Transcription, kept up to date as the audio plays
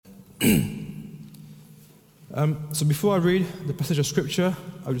So before I read the passage of scripture,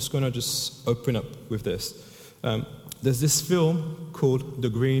 I'm just going to open up with this. There's this film called The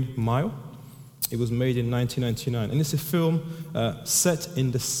Green Mile. It was made in 1999, and it's a film set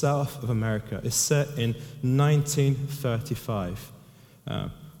in the south of America. It's set in 1935.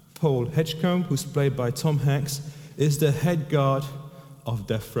 Paul Hedgecombe, who's played by Tom Hanks, is the head guard of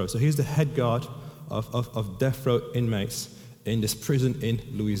death row. So he's the head guard of death row inmates in this prison in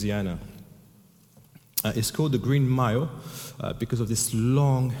Louisiana. It's called the Green Mile because of this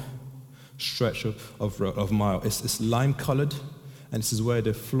long stretch of mile. It's lime-colored, and this is where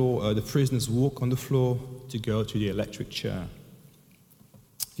the prisoners walk on the floor to go to the electric chair.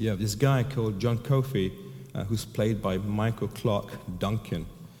 You have this guy called John Coffey, who's played by Michael Clark Duncan.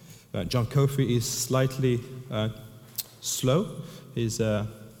 John Coffey is slightly slow. He's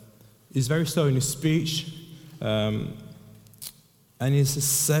very slow in his speech, and he's a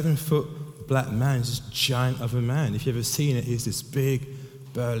 7-foot black man. He's this giant of a man. If you've ever seen it, he's this big,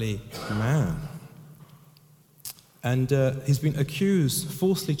 burly man. And he's been accused,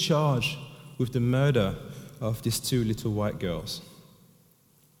 falsely charged with the murder of these 2 little white girls.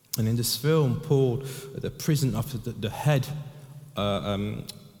 And in this film, Paul, the prison officer, the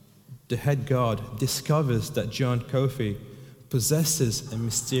head guard, discovers that John Coffey possesses a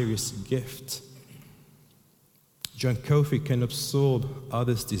mysterious gift. John Coffey can absorb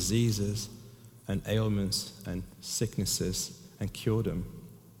others' diseases and ailments and sicknesses and cure them.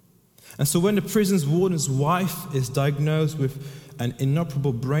 And so when the prison's warden's wife is diagnosed with an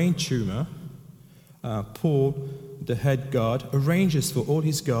inoperable brain tumor, Paul, the head guard, arranges for all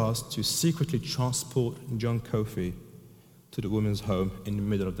his guards to secretly transport John Coffey to the woman's home in the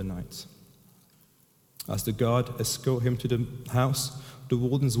middle of the night. As the guard escort him to the house, the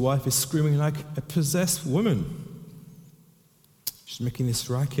warden's wife is screaming like a possessed woman. She's making this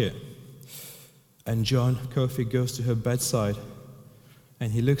racket. And John Coffey goes to her bedside,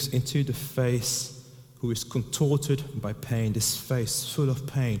 and he looks into the face who is contorted by pain, this face full of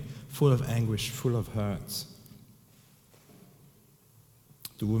pain, full of anguish, full of hurt.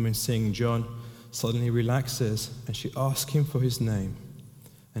 The woman seeing John suddenly relaxes, and she asks him for his name.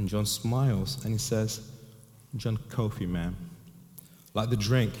 And John smiles, and he says, "John Coffey, ma'am." Like the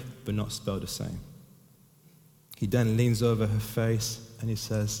drink, but not spelled the same. He then leans over her face, and he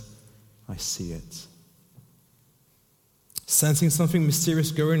says, "I see it." Sensing something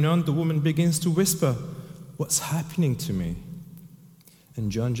mysterious going on, the woman begins to whisper, "What's happening to me?" And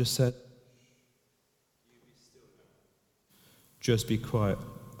John just said, "Just be quiet,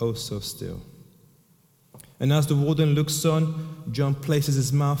 oh so still." And as the warden looks on, John places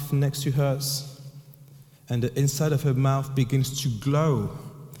his mouth next to hers, and the inside of her mouth begins to glow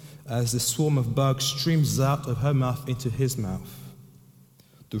as the swarm of bugs streams out of her mouth into his mouth.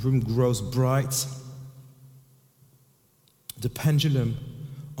 The room grows bright. The pendulum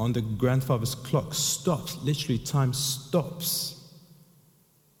on the grandfather's clock stops. Literally, time stops.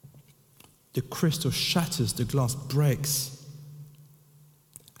 The crystal shatters, the glass breaks,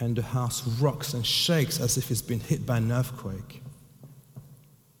 and the house rocks and shakes as if it's been hit by an earthquake.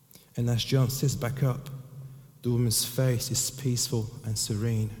 And as John sits back up, the woman's face is peaceful and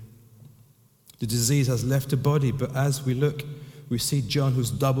serene. The disease has left the body, but as we look, we see John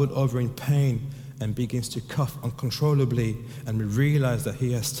who's doubled over in pain and begins to cough uncontrollably, and we realize that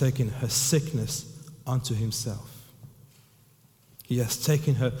he has taken her sickness unto himself. He has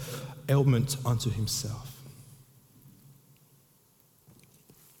taken her ailment unto himself.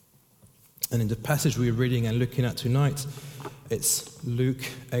 And in the passage we're reading and looking at tonight, it's Luke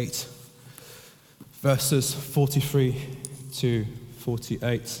 8, verses 43 to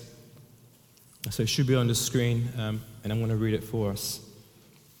 48. So it should be on the screen, and I'm going to read it for us.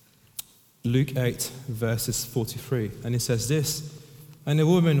 Luke 8, verses 43. And it says this: "And a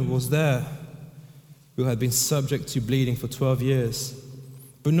woman was there who had been subject to bleeding for 12 years,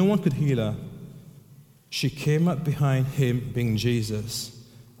 but no one could heal her. She came up behind him, being Jesus,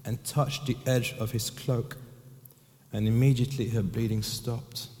 and touched the edge of his cloak, and immediately her bleeding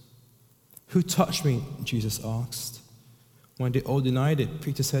stopped." "Who touched me?" Jesus asked. When they all denied it,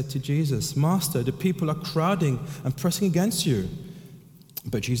 Peter said to Jesus, "Master, the people are crowding and pressing against you."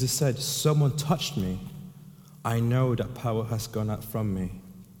 But Jesus said, "Someone touched me. I know that power has gone out from me."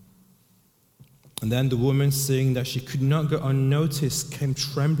 And then the woman, seeing that she could not go unnoticed, came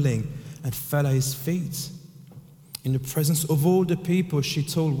trembling and fell at his feet. In the presence of all the people, she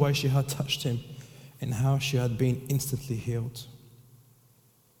told why she had touched him and how she had been instantly healed.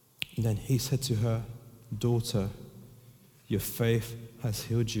 And then he said to her, "Daughter, your faith has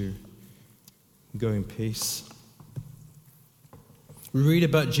healed you. Go in peace." We read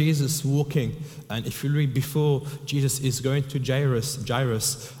about Jesus walking, and if you read before, Jesus is going to Jairus,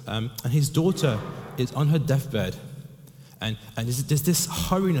 and his daughter is on her deathbed. And there's this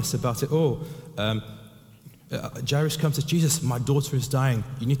hurriness about it all. Jairus comes to Jesus, my daughter is dying.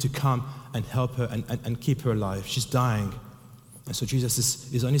 You need to come and help her and keep her alive. She's dying. And so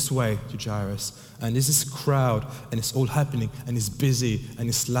Jesus is on his way to Jairus. And there's this crowd, and it's all happening, and it's busy, and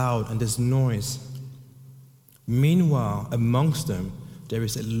it's loud, and there's noise. Meanwhile, amongst them, there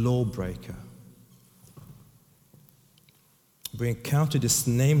is a lawbreaker. We encounter this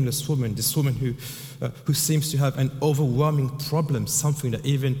nameless woman, who seems to have an overwhelming problem, something that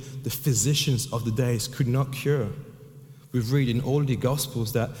even the physicians of the days could not cure. We read in all the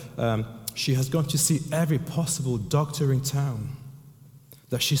Gospels that she has gone to see every possible doctor in town,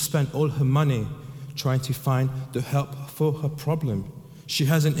 that she spent all her money trying to find the help for her problem. She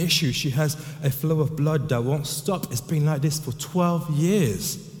has an issue. She has a flow of blood that won't stop. It's been like this for 12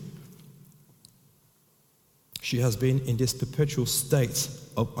 years. She has been in this perpetual state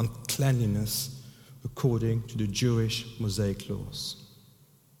of uncleanliness according to the Jewish Mosaic laws.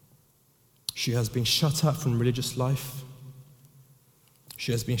 She has been shut out from religious life.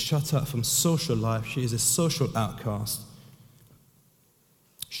 She has been shut out from social life. She is a social outcast.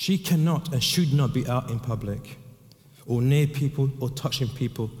 She cannot and should not be out in public or near people or touching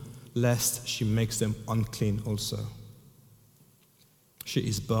people, lest she makes them unclean also. She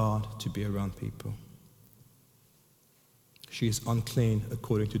is barred to be around people. She is unclean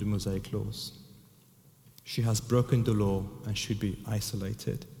according to the Mosaic laws. She has broken the law and should be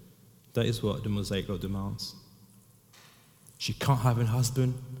isolated. That is what the Mosaic law demands. She can't have a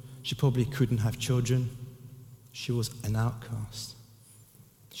husband. She probably couldn't have children. She was an outcast.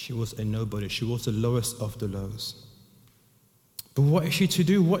 She was a nobody. She was the lowest of the lows. But what is she to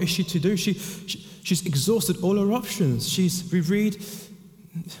do? What is she to do? She's exhausted all her options. We read,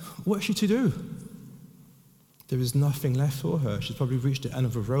 what is she to do? There is nothing left for her. She's probably reached the end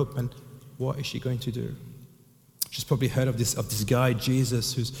of a rope, and what is she going to do? She's probably heard of this guy,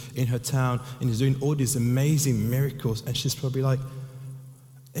 Jesus, who's in her town and is doing all these amazing miracles, and she's probably like,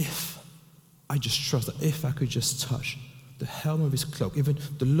 if I just trust that if I could just touch the hem of his cloak, even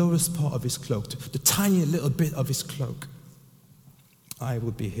the lowest part of his cloak, the tiny little bit of his cloak, I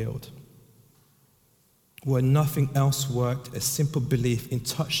would be healed. Where nothing else worked, a simple belief in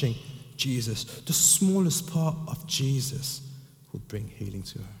touching Jesus, the smallest part of Jesus, would bring healing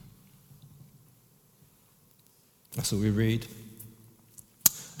to her. That's what we read.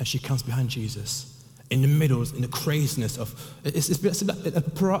 And she comes behind Jesus in the middle, in the craziness of, it's like a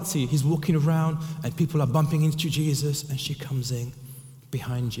paparazzi. He's walking around and people are bumping into Jesus, and she comes in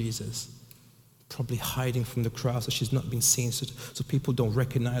behind Jesus, probably hiding from the crowd so she's not being seen, so people don't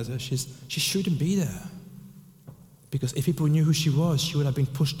recognize her. She shouldn't be there. Because if people knew who she was, she would have been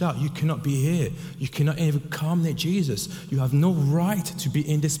pushed out. You cannot be here. You cannot even come near Jesus. You have no right to be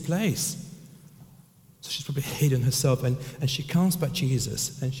in this place. So she's probably hidden herself, and she comes by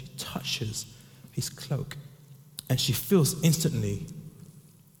Jesus, and she touches his cloak, and she feels instantly.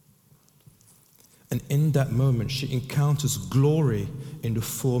 And in that moment, she encounters glory in the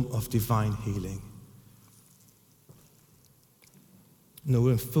form of divine healing.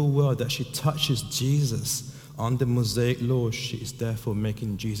 Knowing full well that she touches Jesus under Mosaic law, she is therefore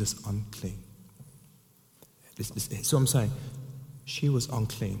making Jesus unclean. So I'm saying, she was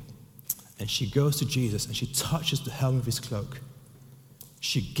unclean. And she goes to Jesus and she touches the hem of his cloak.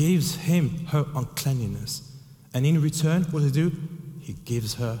 She gives him her uncleanliness. And in return, what does he do? He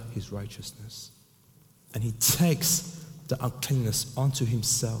gives her his righteousness. And he takes the uncleanness onto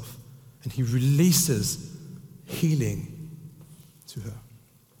himself. And he releases healing to her.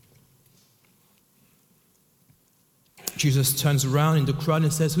 Jesus turns around in the crowd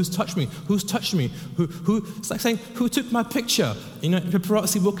and says, who's touched me? Who's touched me? Who? It's like saying, who took my picture? You know,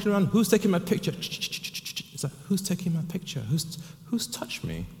 paparazzi walking around, who's taking my picture? It's like, who's taking my picture? Who's touched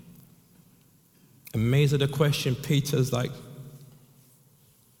me? Amazed at the question, Peter's like,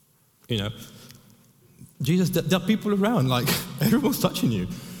 you know, Jesus, there are people around, like, everyone's touching you.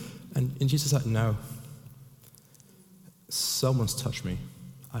 And Jesus is like, no. Someone's touched me.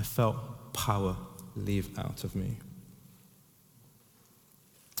 I felt power leave out of me.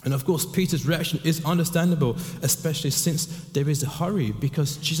 And of course, Peter's reaction is understandable, especially since there is a hurry,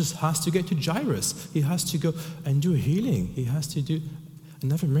 because Jesus has to get to Jairus. He has to go and do a healing. He has to do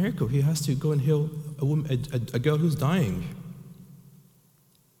another miracle. He has to go and heal a woman, a girl who's dying.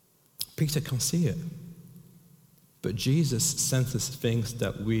 Peter can't see it. But Jesus senses things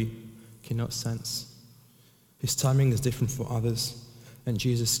that we cannot sense. His timing is different for others, and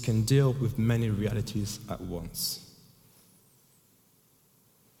Jesus can deal with many realities at once.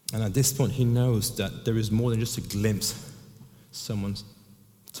 And at this point, he knows that there is more than just a glimpse. Someone's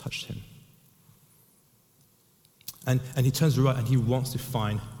touched him. And he turns around and he wants to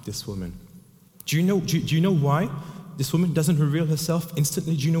find this woman. Do you know why this woman doesn't reveal herself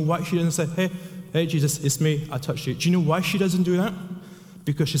instantly? Do you know why she doesn't say, hey, Jesus, it's me, I touched you? Do you know why she doesn't do that?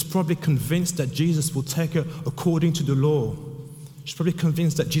 Because she's probably convinced that Jesus will take her according to the law. She's probably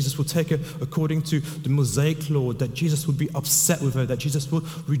convinced that Jesus will take her according to the Mosaic law, that Jesus would be upset with her, that Jesus will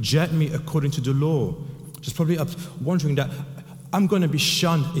reject me according to the law. She's probably wondering that I'm going to be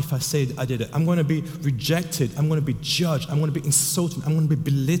shunned if I say I did it. I'm going to be rejected. I'm going to be judged. I'm going to be insulted. I'm going to be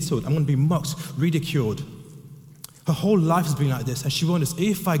belittled. I'm going to be mocked, ridiculed. Her whole life has been like this, and she wonders,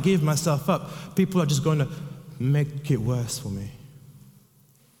 if I give myself up, people are just going to make it worse for me.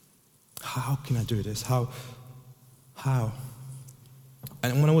 How can I do this? How?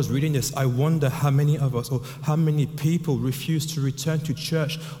 And when I was reading this, I wonder how many of us or how many people refuse to return to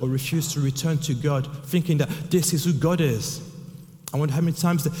church or refuse to return to God, thinking that this is who God is. I wonder how many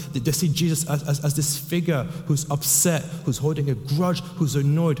times they see Jesus as this figure who's upset, who's holding a grudge, who's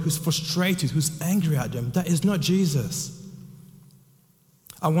annoyed, who's frustrated, who's angry at them. That is not Jesus.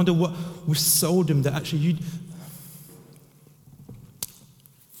 I wonder what we sold him that actually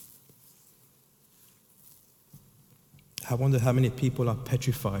I wonder how many people are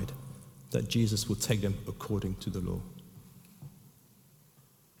petrified that Jesus will take them according to the law.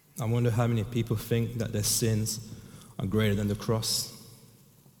 I wonder how many people think that their sins are greater than the cross.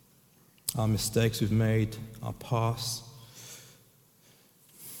 Our mistakes we've made, our past.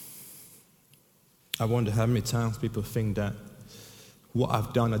 I wonder how many times people think that what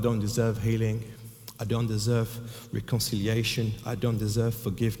I've done, I don't deserve healing. I don't deserve reconciliation. I don't deserve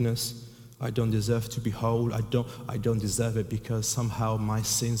forgiveness. I don't deserve to be whole. I don't deserve it because somehow my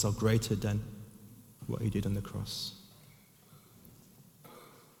sins are greater than what he did on the cross.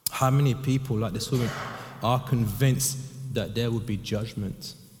 How many people like this woman are convinced that there will be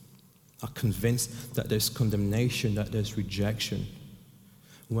judgment, are convinced that there's condemnation, that there's rejection,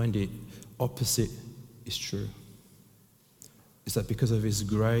 when the opposite is true? It's that because of his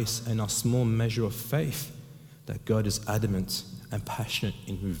grace and our small measure of faith, that God is adamant and passionate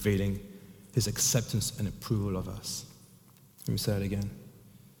in revealing his acceptance and approval of us. Let me say it again.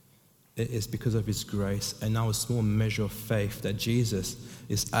 It is because of his grace and our small measure of faith that Jesus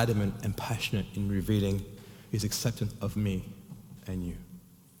is adamant and passionate in revealing his acceptance of me and you.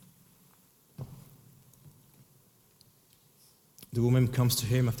 The woman comes to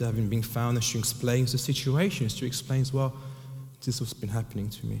him after having been found, and she explains the situation. She explains, well, this has been happening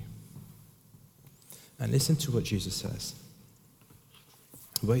to me. And listen to what Jesus says.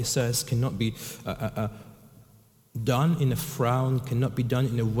 What he says cannot be done in a frown, cannot be done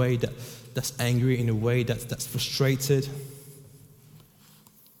in a way that's angry, in a way that's frustrated.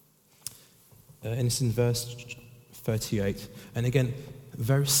 And it's in verse 38. And again,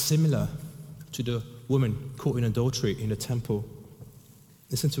 very similar to the woman caught in adultery in the temple.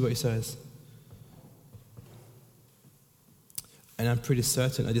 Listen to what he says. And I'm pretty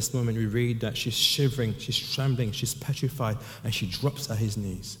certain at this moment we read that she's shivering, she's trembling, she's petrified, and she drops at his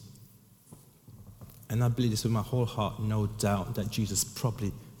knees. And I believe this with my whole heart, no doubt, that Jesus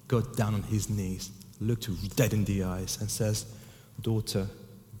probably got down on his knees, looked her dead in the eyes, and says, "Daughter,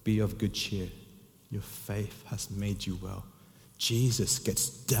 be of good cheer. Your faith has made you well." Jesus gets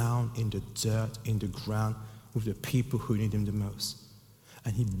down in the dirt, in the ground, with the people who need him the most.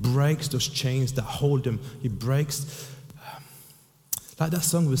 And he breaks those chains that hold him. He breaks... Like that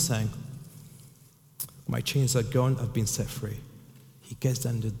song was saying, my chains are gone, I've been set free. He gets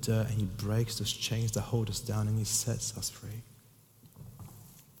down in the dirt and he breaks those chains that hold us down and he sets us free.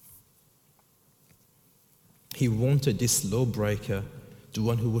 He wanted this lawbreaker, the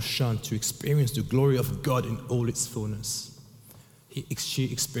one who was shunned, to experience the glory of God in all its fullness.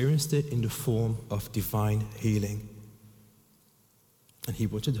 She experienced it in the form of divine healing. And he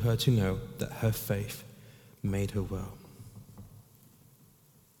wanted her to know that her faith made her well.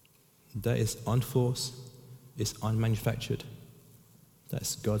 That is unforced, it's unmanufactured.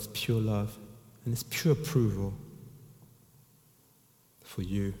 That's God's pure love and His pure approval for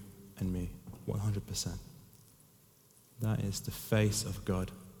you and me, 100%. That is the face of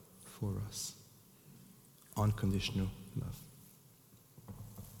God for us. Unconditional love.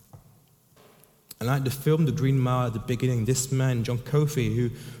 And like the film The Green Mile at the beginning, this man, John Coffey,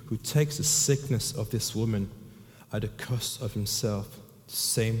 who takes the sickness of this woman at the cost of himself, the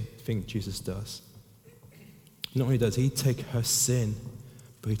same thing Jesus does. Not only does he take her sin,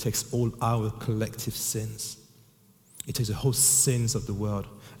 but he takes all our collective sins. He takes the whole sins of the world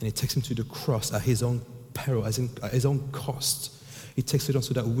and he takes them to the cross at his own peril, at his own cost. He takes it on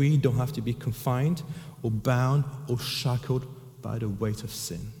so that we don't have to be confined or bound or shackled by the weight of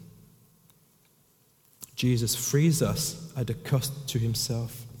sin. Jesus frees us at the cost to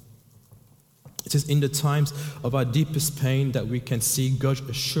himself. It is in the times of our deepest pain that we can see God's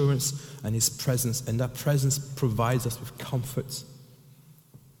assurance and his presence, and that presence provides us with comfort.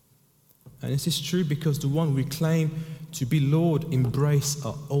 And this is true because the one we claim to be Lord embraced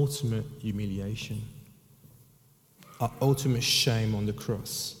our ultimate humiliation, our ultimate shame on the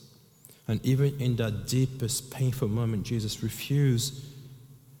cross. And even in that deepest painful moment, Jesus refused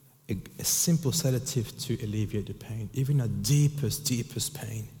a simple sedative to alleviate the pain. Even that deepest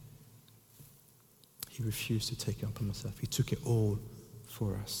pain, he refused to take it upon himself. He took it all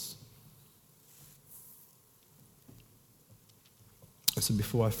for us. And so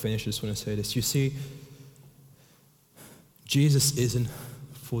before I finish, I just want to say this. You see, Jesus isn't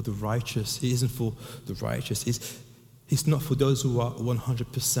for the righteous. He isn't for the righteous. He's not for those who are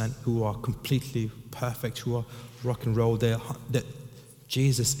 100%, who are completely perfect, who are rock and roll. That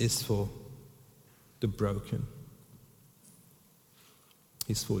Jesus is for the broken.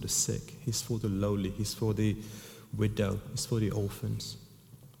 He's for the sick. He's for the lowly. He's for the widow. He's for the orphans.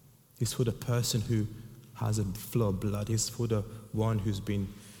 He's for the person who has a flow of blood. He's for the one who's been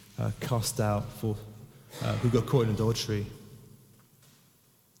cast out, who got caught in adultery.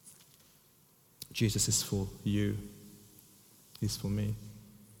 Jesus is for you. He's for me.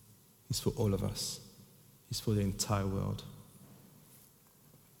 He's for all of us. He's for the entire world.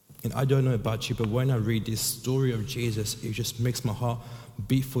 And I don't know about you, but when I read this story of Jesus, it just makes my heart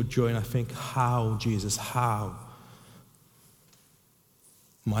beat for joy. And I think, how, Jesus, how?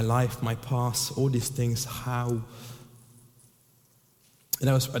 My life, my past, all these things, how? And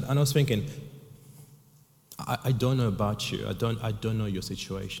I was thinking, I don't know about you. I don't know your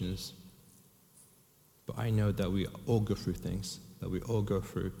situations. But I know that we all go through things, that we all go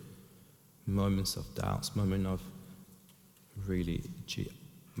through moments of doubts, moments of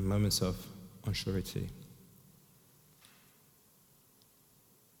moments of unsurety.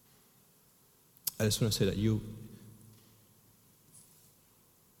 I just want to say that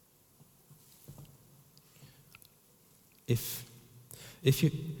if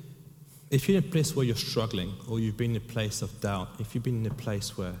you're in a place where you're struggling, or you've been in a place of doubt, if you've been in a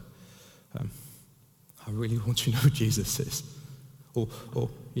place where I really want to know who Jesus is, or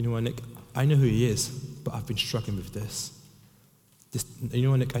you know what, Nick, I know who he is, but I've been struggling with this. You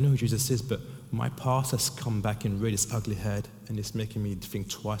know what, Nick, I know who Jesus is, but my past has come back and reared its ugly head, and it's making me think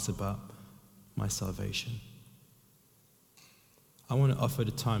twice about my salvation. I want to offer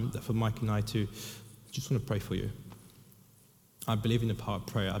the time for Mike and I to just want to pray for you. I believe in the power of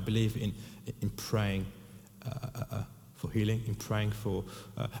prayer. I believe in praying for healing, in praying for,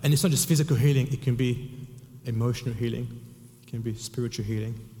 and it's not just physical healing. It can be emotional healing, it can be spiritual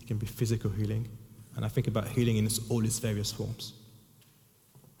healing, it can be physical healing. And I think about healing in all its various forms.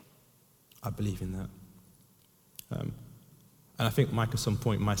 I believe in that. And I think Mike at some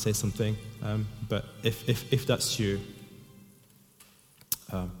point might say something, but if that's you,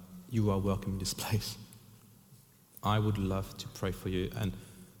 you are welcome in this place. I would love to pray for you, and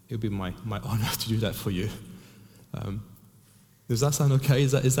it would be my honor to do that for you. Does that sound okay?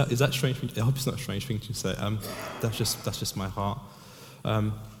 Is that strange? I hope it's not a strange thing to say. That's just my heart.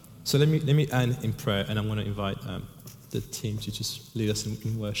 So let me end in prayer, and I'm going to invite the team to just lead us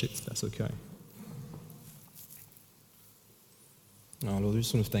in worship, if that's okay. Oh, Lord, we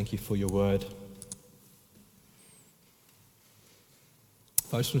just want to thank you for your word.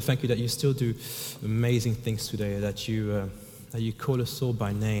 I just want to thank you that you still do amazing things today, that you call us all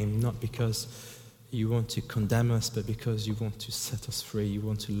by name, not because you want to condemn us, but because you want to set us free. You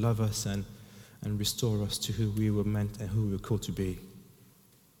want to love us and restore us to who we were meant and who we were called to be.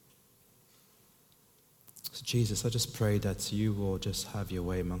 So Jesus, I just pray that you will just have your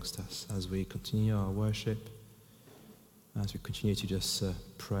way amongst us as we continue our worship, as we continue to just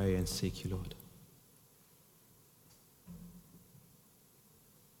pray and seek you, Lord.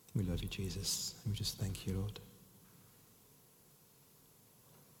 We love you, Jesus, and we just thank you, Lord.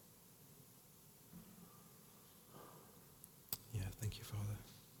 Yeah, thank you, Father.